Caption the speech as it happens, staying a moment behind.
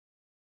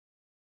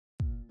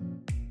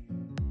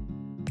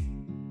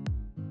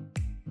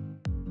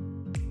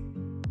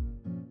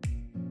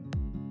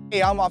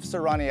Hey, I'm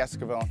Officer Ronnie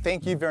Esquivel.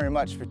 Thank you very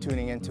much for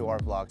tuning into our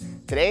vlog.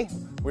 Today,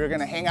 we're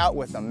gonna hang out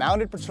with a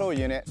mounted patrol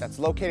unit that's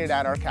located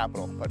at our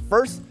Capitol. But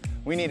first,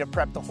 we need to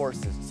prep the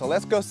horses. So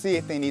let's go see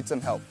if they need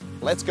some help.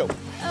 Let's go. Oh,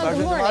 Sergeant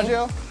good morning.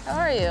 DiMaggio. How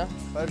are you?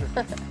 Pleasure.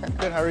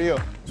 Good, how are you?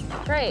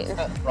 Great.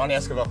 Ronnie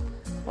Esquivel.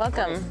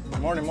 Welcome.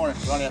 Morning. Ronnie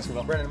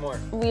Esquivel. Brennan Moore.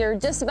 We are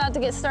just about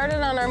to get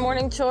started on our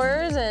morning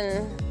chores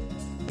and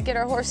get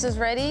our horses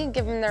ready,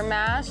 give them their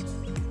mash.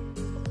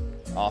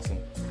 Awesome.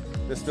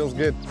 This feels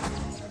good.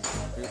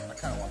 I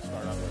kind of want to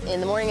start off with. In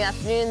the morning and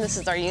afternoon, this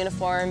is our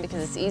uniform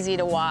because it's easy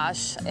to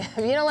wash. If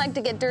you don't like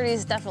to get dirty,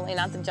 it's definitely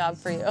not the job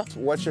for you.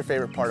 What's your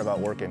favorite part about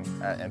working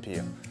at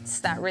MPU? It's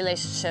that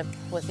relationship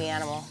with the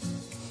animal,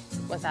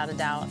 without a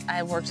doubt.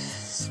 I worked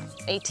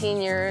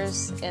 18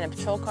 years in a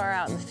patrol car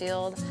out in the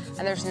field,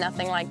 and there's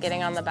nothing like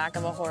getting on the back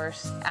of a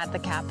horse at the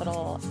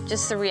Capitol.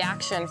 Just the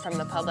reaction from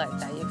the public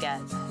that you get,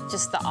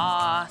 just the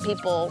awe.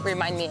 People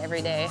remind me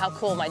every day how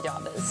cool my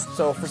job is.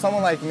 So for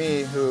someone like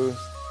me who's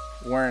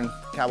wearing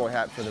a cowboy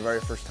hat for the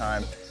very first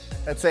time,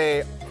 let's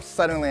say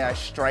suddenly I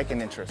strike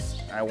an interest.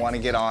 I want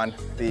to get on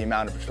the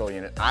mounted patrol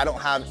unit. I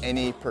don't have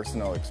any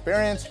personal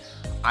experience.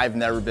 I've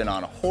never been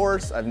on a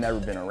horse. I've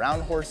never been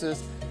around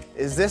horses.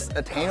 Is this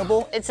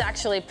attainable? It's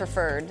actually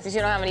preferred because you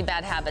don't have any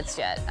bad habits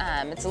yet.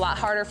 It's a lot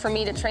harder for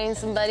me to train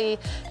somebody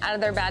out of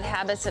their bad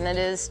habits than it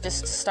is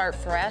just to start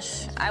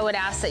fresh. I would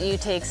ask that you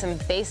take some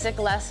basic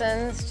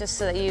lessons just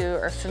so that you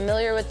are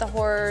familiar with the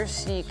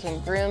horse, you can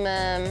groom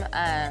him,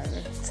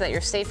 so that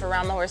you're safe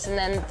around the horse, and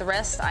then the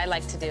rest I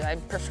like to do. I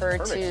prefer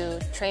to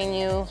train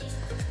you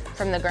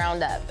from the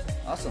ground up.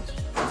 Awesome.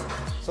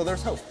 So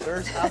there's hope.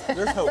 There's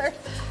hope.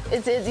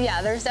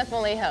 Yeah, there's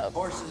definitely hope.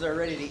 Horses are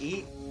ready to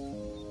eat.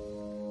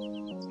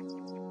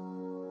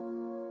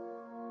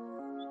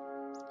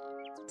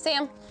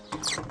 Sam,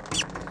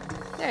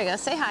 there you go,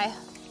 say hi.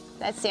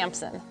 That's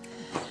Samson.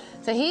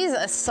 So he's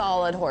a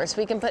solid horse.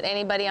 We can put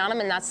anybody on him,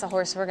 and that's the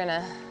horse we're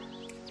gonna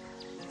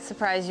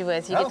surprise you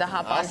with. You get to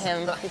hop on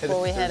him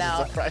before we head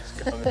out. Surprise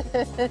coming.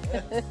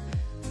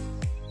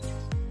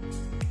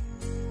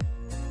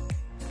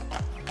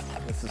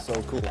 This is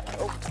so cool.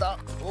 Oh, stop.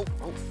 Oh,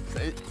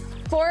 say.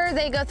 Before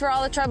they go through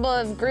all the trouble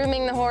of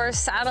grooming the horse,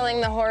 saddling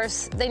the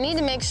horse, they need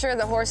to make sure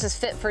the horse is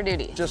fit for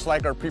duty. Just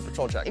like our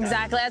pre-patrol check.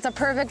 Exactly, that's a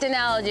perfect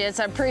analogy. It's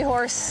a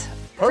pre-horse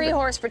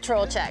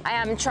patrol check. I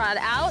have him trot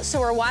out,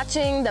 so we're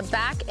watching the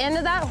back end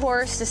of that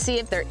horse to see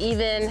if they're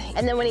even.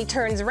 And then when he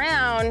turns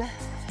around,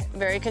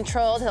 very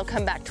controlled, he'll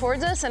come back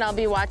towards us, and I'll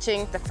be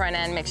watching the front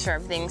end, make sure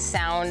everything's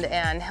sound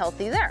and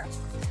healthy there.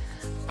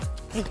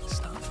 Hey,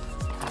 stop.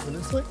 Go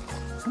this way.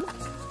 Come on.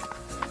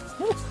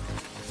 Move.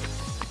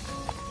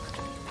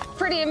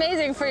 Pretty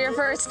amazing for your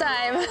first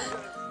time.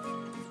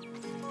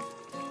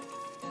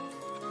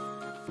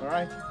 All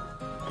right.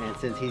 And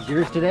since he's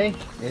yours today,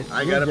 it's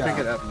I your gotta job. pick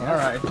it up. Yeah. All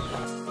right.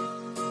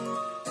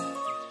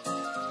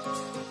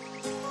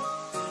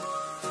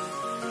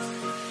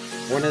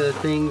 One of the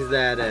things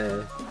that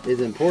is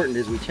important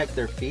is we check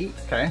their feet.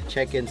 Okay.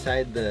 Check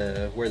inside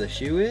where the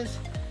shoe is,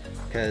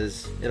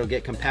 because it'll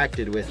get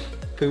compacted with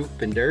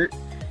poop and dirt,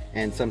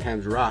 and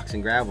sometimes rocks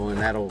and gravel, and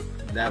that'll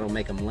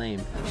make them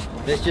lame.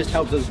 This just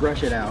helps us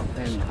brush it out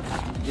and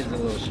gives it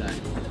a little shine.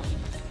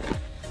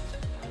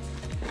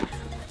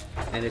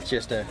 And it's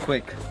just a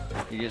quick,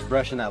 you're just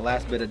brushing that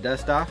last bit of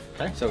dust off,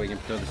 okay, so we can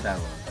throw the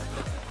saddle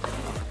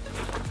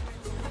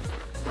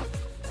on.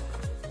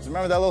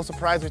 Remember that little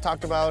surprise we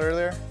talked about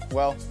earlier?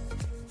 Well,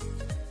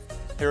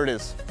 here it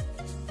is.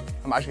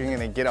 I'm actually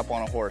gonna get up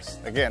on a horse.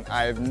 Again,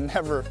 I've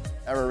never,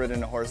 ever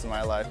ridden a horse in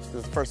my life. This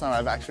is the first time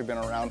I've actually been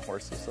around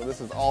horses, so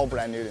this is all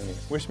brand new to me.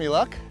 Wish me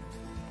luck.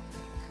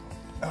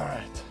 All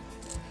right.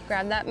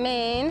 Grab that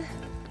mane.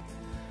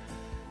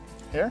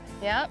 Here?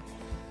 Yep.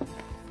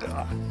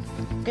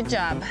 Good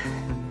job.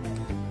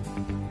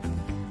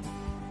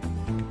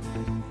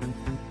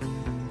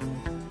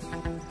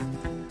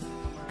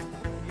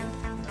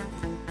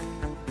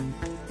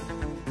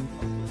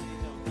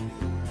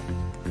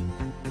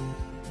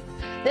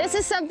 This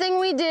is something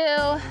we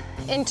do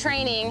in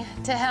training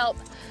to help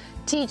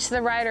teach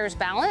the riders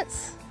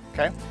balance.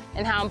 Okay.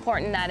 And how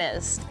important that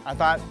is. I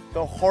thought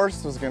the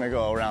horse was gonna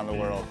go around the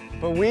world,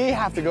 but we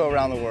have to go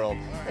around the world.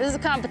 This is a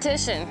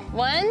competition.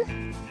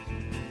 1,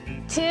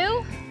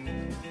 2,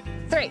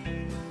 3.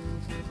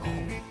 Oh,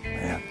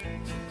 man.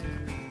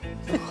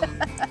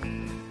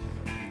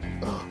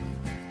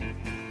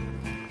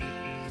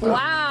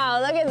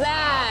 Wow, look at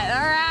that.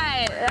 All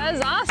right, that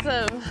was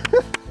awesome.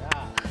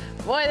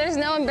 Boy, there's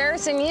no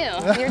embarrassing you.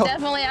 You're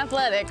definitely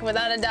athletic,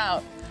 without a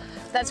doubt.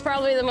 That's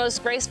probably the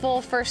most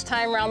graceful first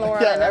time around the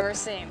world I've ever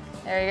seen.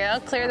 There you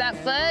go, clear that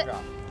foot.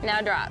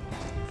 Now drop.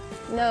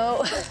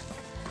 No,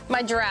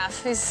 my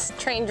giraffe, he's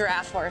trained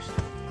giraffe horse.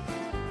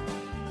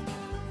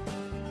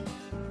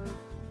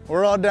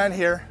 We're all done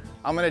here.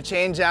 I'm gonna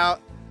change out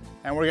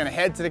and we're gonna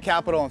head to the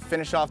Capitol and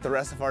finish off the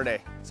rest of our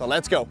day. So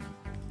let's go.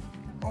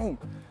 Boom.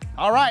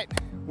 All right,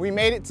 we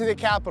made it to the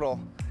Capitol.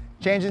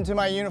 Change into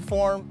my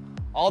uniform.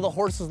 All the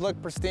horses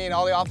look pristine.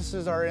 All the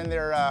officers are in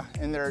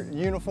their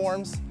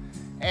uniforms.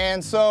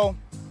 And so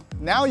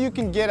now you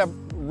can get a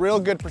real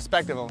good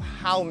perspective of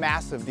how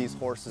massive these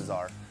horses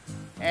are.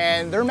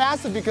 And they're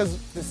massive because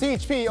the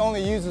CHP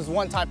only uses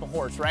one type of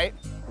horse, right?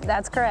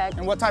 That's correct.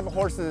 And what type of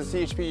horse does the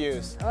CHP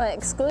use? Well,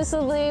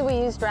 exclusively, we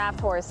use draft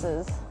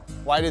horses.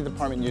 Why did the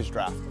department use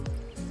draft?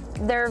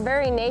 Their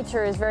very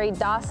nature is very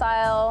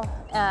docile,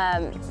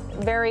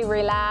 very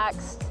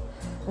relaxed.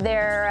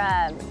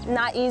 They're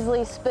not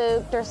easily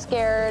spooked or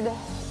scared,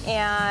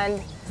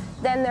 and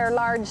then their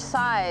large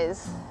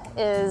size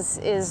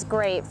is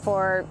great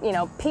for, you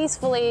know,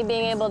 peacefully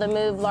being able to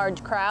move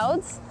large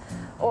crowds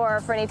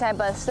or for any type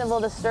of civil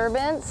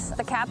disturbance. At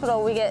the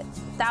Capitol, we get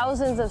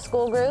thousands of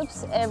school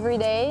groups every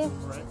day.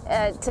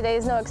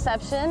 Today's no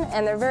exception,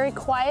 and they're very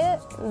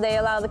quiet. They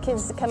allow the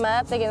kids to come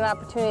up, they get an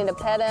opportunity to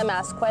pet them,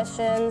 ask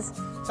questions.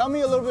 Tell me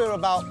a little bit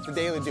about the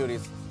daily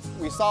duties.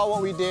 We saw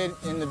what we did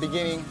in the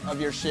beginning of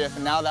your shift,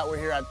 and now that we're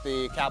here at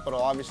the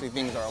Capitol, obviously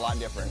things are a lot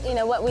different. You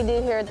know, what we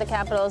do here at the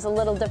Capitol is a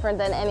little different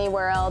than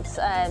anywhere else.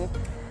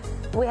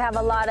 We have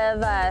a lot of,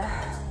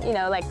 you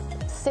know, like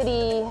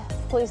city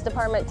police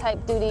department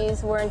type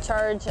duties. We're in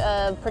charge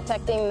of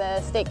protecting the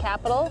state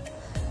capitol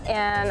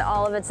and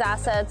all of its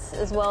assets,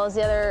 as well as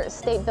the other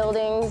state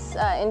buildings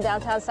in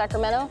downtown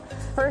Sacramento.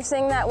 First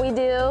thing that we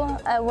do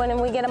when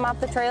we get them off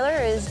the trailer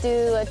is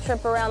do a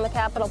trip around the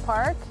Capitol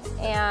Park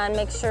and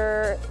make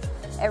sure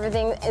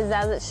everything is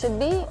as it should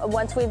be.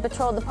 Once we've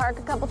patrolled the park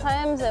a couple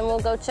times, and we'll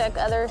go check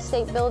other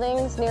state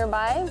buildings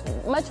nearby.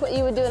 Much what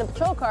you would do in a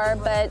patrol car,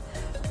 but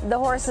the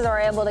horses are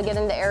able to get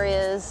into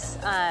areas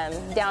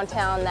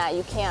downtown that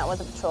you can't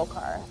with a patrol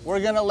car. We're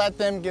gonna let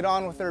them get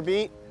on with their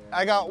beat.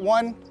 I got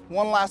one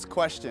last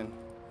question.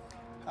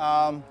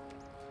 Do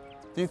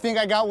you think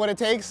I got what it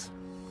takes?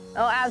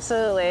 Oh,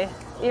 absolutely.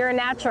 You're a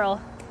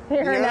natural.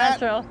 You're a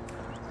natural.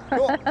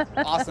 Cool.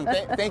 Awesome.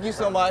 Thank you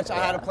so much.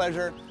 I had a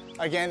pleasure.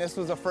 Again, this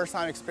was a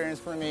first-time experience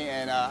for me,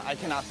 and I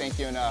cannot thank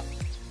you enough.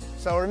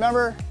 So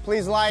remember,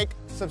 please like,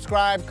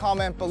 subscribe,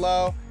 comment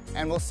below,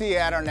 and we'll see you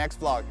at our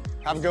next vlog.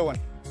 Have a good one.